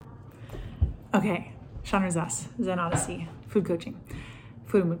Okay, Sean Razas, Zen Odyssey, food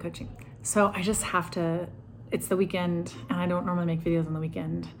and mood coaching. So I just have to, it's the weekend and I don't normally make videos on the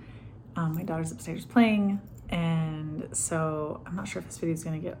weekend. My daughter's upstairs playing, and so I'm not sure if this video is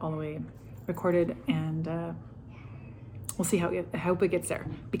gonna get all the way recorded, and we'll see I hope it gets there,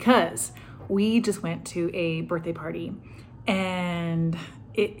 because we just went to a birthday party and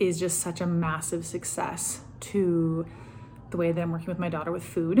it is just such a massive success to the way that I'm working with my daughter with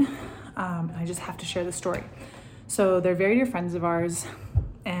food. I just have to share the story. So they're very dear friends of ours,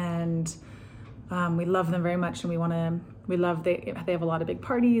 and we love them very much, and they have a lot of big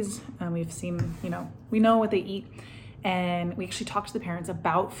parties, and we've seen, we know what they eat, and we actually talk to the parents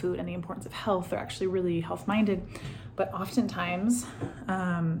about food and the importance of health. They're actually really health-minded, but oftentimes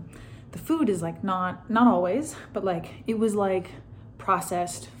the food is like not always, but like it was like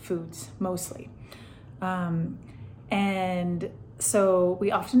processed foods mostly. And so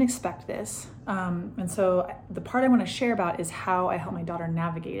we often expect this. And so the part I want to share about is how I help my daughter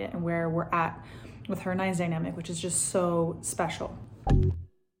navigate it and where we're at with her and I's dynamic, which is just so special.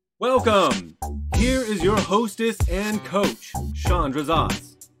 Welcome! Here is your hostess and coach, Sean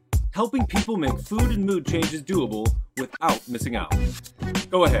Razas, helping people make food and mood changes doable without missing out.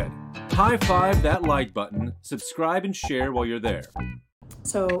 Go ahead, high five that like button, subscribe and share while you're there.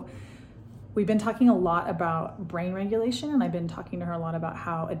 So we've been talking a lot about brain regulation, and I've been talking to her a lot about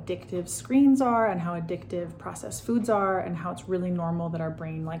how addictive screens are and how addictive processed foods are, and how it's really normal that our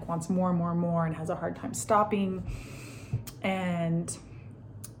brain like wants more and more and more and has a hard time stopping. And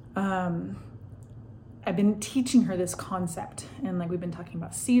I've been teaching her this concept, and like we've been talking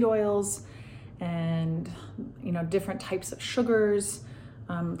about seed oils and different types of sugars.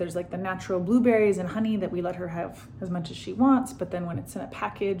 There's like the natural blueberries and honey that we let her have as much as she wants, but then when it's in a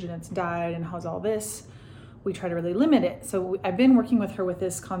package and it's dyed and has all this, we try to really limit it. So I've been working with her with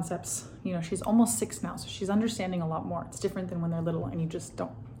this concepts. She's almost 6 now, so she's understanding a lot more. It's different than when they're little and you just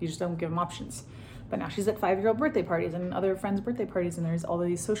don't give them options. But now she's at 5-year-old birthday parties and other friends' birthday parties, and there's all of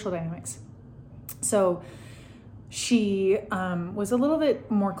these social dynamics. So she was a little bit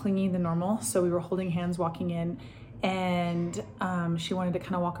more clingy than normal. So we were holding hands walking in, and she wanted to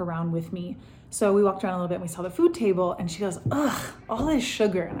kind of walk around with me. So we walked around a little bit and we saw the food table, and she goes, ugh, all this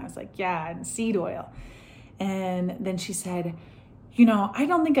sugar. And I was like, yeah, and seed oil. And then she said, I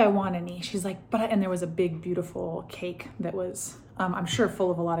don't think I want any. She's like, and there was a big, beautiful cake that was, I'm sure full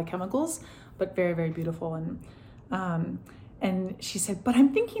of a lot of chemicals, but very, very beautiful. And she said, but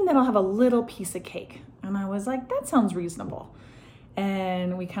I'm thinking that I'll have a little piece of cake. And I was like, that sounds reasonable.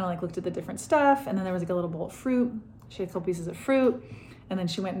 And we kind of like looked at the different stuff, and then there was like a little bowl of fruit. She had a couple pieces of fruit, and then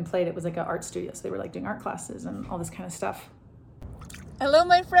she went and played. It was like an art studio, so they were like doing art classes and all this kind of stuff. Hello,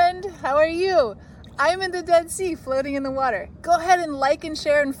 my friend. How are you? I'm in the Dead Sea, floating in the water. Go ahead and like and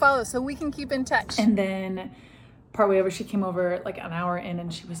share and follow so we can keep in touch. And then partway over, she came over like an hour in,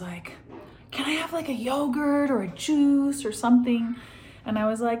 and she was like, can I have like a yogurt or a juice or something? And I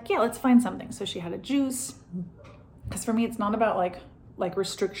was like, yeah, let's find something. So she had a juice. Because for me, it's not about like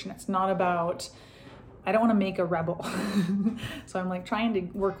restriction. It's not about, I don't want to make a rebel. So I'm like trying to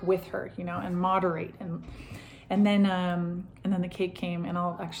work with her, and moderate. And then the cake came, and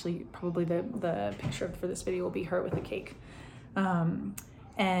I'll actually, probably the picture for this video will be her with the cake.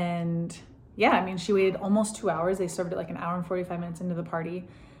 And yeah, she waited almost 2 hours. They served it like an hour and 45 minutes into the party.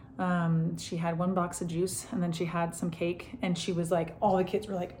 She had 1 box of juice, and then she had some cake, and she was like, all the kids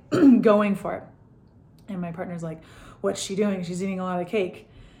were like going for it. And my partner's like, what's she doing? She's eating a lot of cake.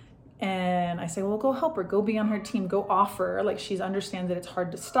 And I say, well, go help her, go be on her team, go offer. Like, she understands that it's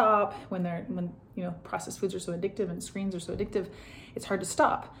hard to stop when processed foods are so addictive and screens are so addictive, it's hard to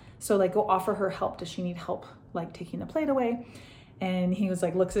stop. So like, go offer her help. Does she need help like taking the plate away? And he was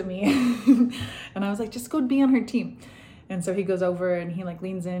like, looks at me and I was like, just go be on her team. And so he goes over and he like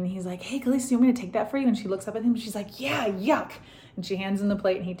leans in. He's like, hey, Khaleesi, you want me to take that for you? And she looks up at him and she's like, yeah, yuck. And she hands him the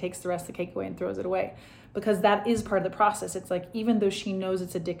plate, and he takes the rest of the cake away and throws it away. Because that is part of the process. It's like, even though she knows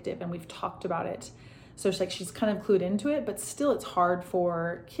it's addictive and we've talked about it, so it's like she's kind of clued into it, but still it's hard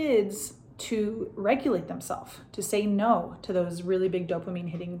for kids to regulate themselves, to say no to those really big dopamine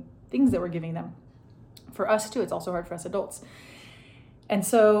hitting things that we're giving them. For us too, it's also hard for us adults. And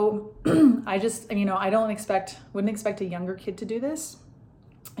so I just, I wouldn't expect a younger kid to do this.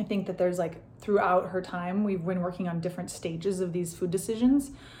 I think that there's like, throughout her time, we've been working on different stages of these food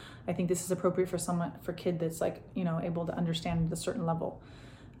decisions. I think this is appropriate for a kid that's like, able to understand at a certain level.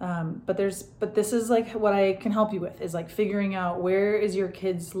 But this is like what I can help you with, is like figuring out where is your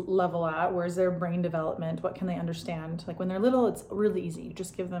kid's level at, where's their brain development, what can they understand. Like when they're little, it's really easy. You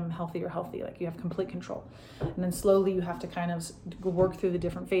just give them healthy, like you have complete control. And then slowly you have to kind of work through the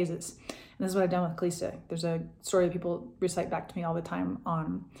different phases. And this is what I've done with Kalista. There's a story that people recite back to me all the time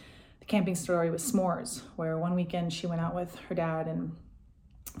on the camping story with s'mores, where one weekend she went out with her dad and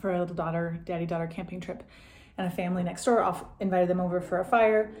for a little daddy-daughter camping trip. And a family next door invited them over for a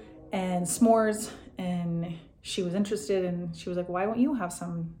fire and s'mores, and she was interested, and she was like, why won't you have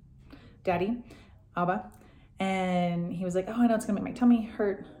some, Daddy, Abba? And he was like, oh, I know it's gonna make my tummy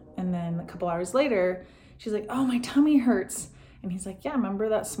hurt. And then a couple hours later, she's like, oh, my tummy hurts. And he's like, yeah, remember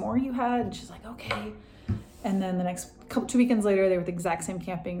that s'more you had? And she's like, okay. And then the next 2 weekends later, they were at the exact same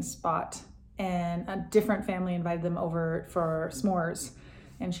camping spot, and a different family invited them over for s'mores.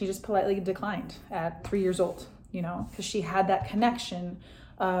 And she just politely declined at 3 years old, because she had that connection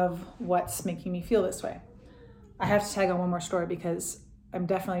of what's making me feel this way. I have to tag on one more story because I'm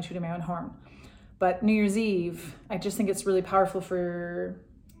definitely shooting my own horn. But New Year's Eve, I just think it's really powerful for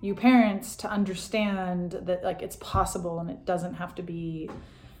you parents to understand that like it's possible, and it doesn't have to be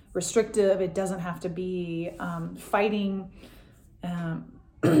restrictive. It doesn't have to be fighting.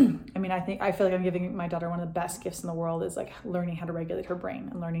 I feel like I'm giving my daughter one of the best gifts in the world, is like learning how to regulate her brain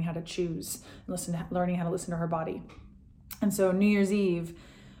and learning how to choose and learning how to listen to her body. And so New Year's Eve,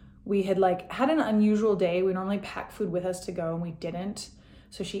 we had had an unusual day. We normally pack food with us to go, and we didn't.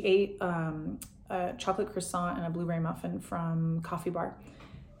 So she ate a chocolate croissant and a blueberry muffin from Coffee Bar.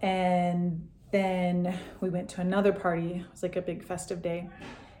 And then we went to another party. It was like a big festive day.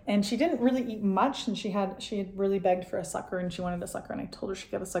 And she didn't really eat much, and she had really begged for a sucker, and she wanted a sucker, and I told her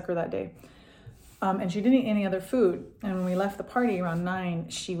she'd get a sucker that day. And she didn't eat any other food. And when we left the party around 9,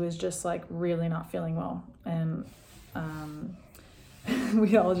 she was just like really not feeling well. And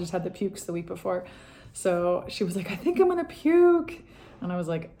we all just had the pukes the week before. So she was like, I think I'm gonna puke. And I was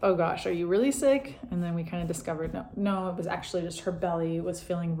like, oh gosh, are you really sick? And then we kind of discovered, no, it was actually just her belly was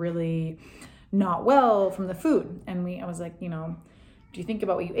feeling really not well from the food. And I was like, do you think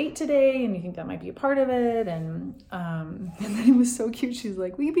about what you ate today? And you think that might be a part of it? And then it was so cute. She's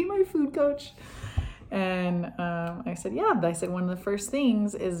like, will you be my food coach? And I said, yeah. I said, one of the first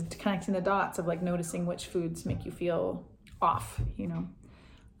things is connecting the dots of like noticing which foods make you feel off,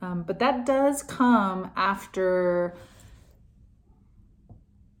 but that does come after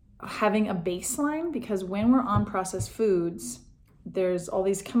having a baseline, because when we're on processed foods, there's all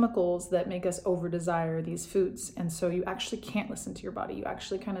these chemicals that make us over desire these foods. And so you actually can't listen to your body. You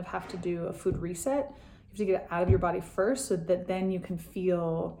actually kind of have to do a food reset. You have to get it out of your body first, so that then you can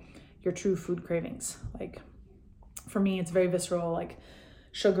feel your true food cravings. Like for me, it's very visceral. Like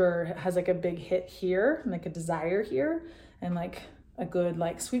sugar has like a big hit here and like a desire here, and like a good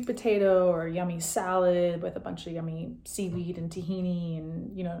like sweet potato or yummy salad with a bunch of yummy seaweed and tahini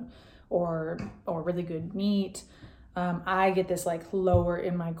and, or really good meat. I get this like lower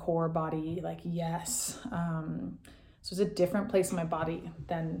in my core body, like, yes. So it's a different place in my body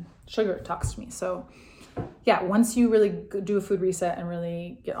than sugar talks to me. So yeah, once you really do a food reset and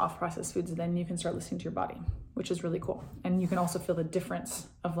really get off processed foods, then you can start listening to your body, which is really cool. And you can also feel the difference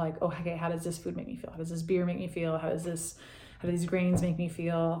of like, oh, okay, how does this food make me feel? How does this beer make me feel? How do these grains make me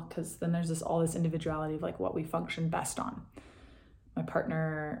feel? Because then there's all this individuality of like what we function best on. My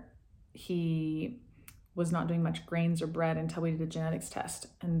partner, he was not doing much grains or bread until we did a genetics test.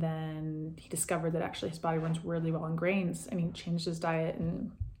 And then he discovered that actually his body runs really well on grains, and he changed his diet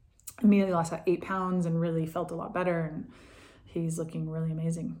and immediately lost about 8 pounds and really felt a lot better. And he's looking really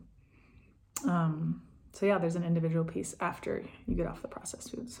amazing. So yeah, there's an individual piece after you get off the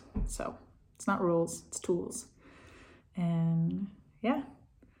processed foods. So it's not rules, it's tools. And yeah,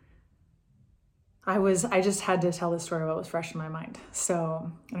 I just had to tell this story while it was fresh in my mind. So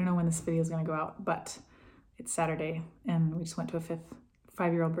I don't know when this video is going to go out, but it's Saturday, and we just went to a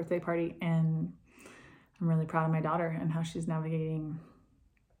 5-year-old birthday party, and I'm really proud of my daughter and how she's navigating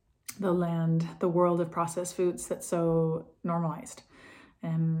the world of processed foods that's so normalized.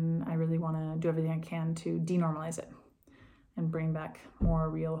 And I really want to do everything I can to denormalize it and bring back more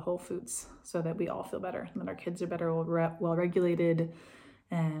real whole foods so that we all feel better and that our kids are better, well regulated.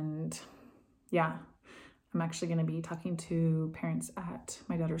 And yeah, I'm actually going to be talking to parents at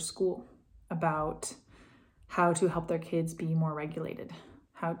my daughter's school about how to help their kids be more regulated,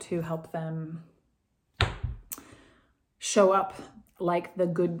 how to help them show up like the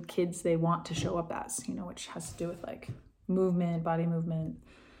good kids they want to show up as, which has to do with like movement, body movement,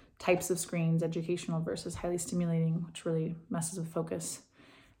 types of screens, educational versus highly stimulating, which really messes with focus,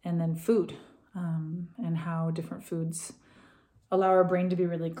 and then food, and how different foods allow our brain to be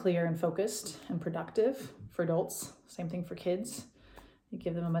really clear and focused and productive. For adults, same thing for kids. You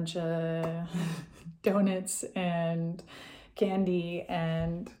give them a bunch of donuts and candy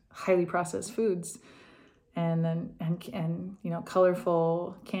and highly processed foods, and then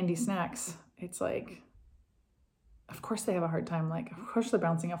colorful candy snacks. It's like, of course they have a hard time. Like, of course they're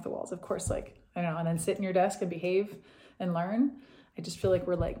bouncing off the walls. Of course, like, I don't know, and then sit in your desk and behave and learn. I just feel like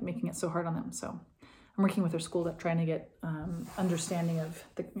we're like making it so hard on them. So I'm working with our school at trying to get understanding of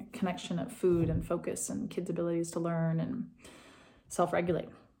the connection of food and focus and kids' abilities to learn and self-regulate.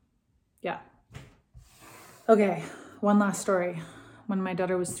 Yeah. Okay, one last story. When my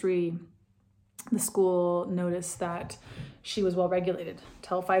daughter was 3, the school noticed that she was well-regulated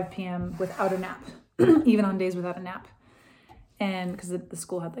till 5 p.m. without a nap, even on days without a nap. And because the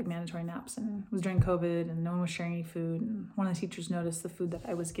school had like mandatory naps, and it was during COVID and no one was sharing any food. And one of the teachers noticed the food that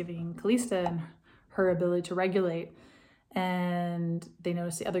I was giving Kalista and her ability to regulate. And they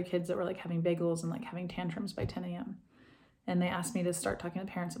noticed the other kids that were like having bagels and like having tantrums by 10 a.m. And they asked me to start talking to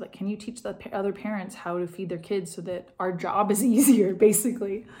parents like, can you teach the other parents how to feed their kids so that our job is easier,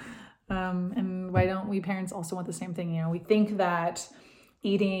 basically? And why don't we parents also want the same thing? You know, we think that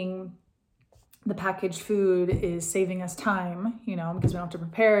eating the packaged food is saving us time, you know, because we don't have to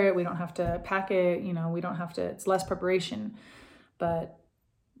prepare it, we don't have to pack it, you know, we don't have to, it's less preparation. But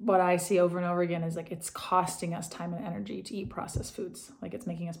what I see over and over again is like, it's costing us time and energy to eat processed foods. Like, it's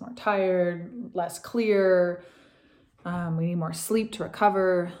making us more tired, less clear. We need more sleep to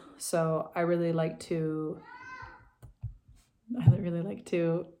recover. So I really like to, I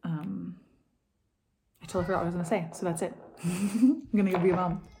totally forgot what I was going to say. So that's it. I'm going to go be a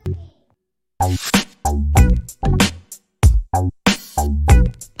mom.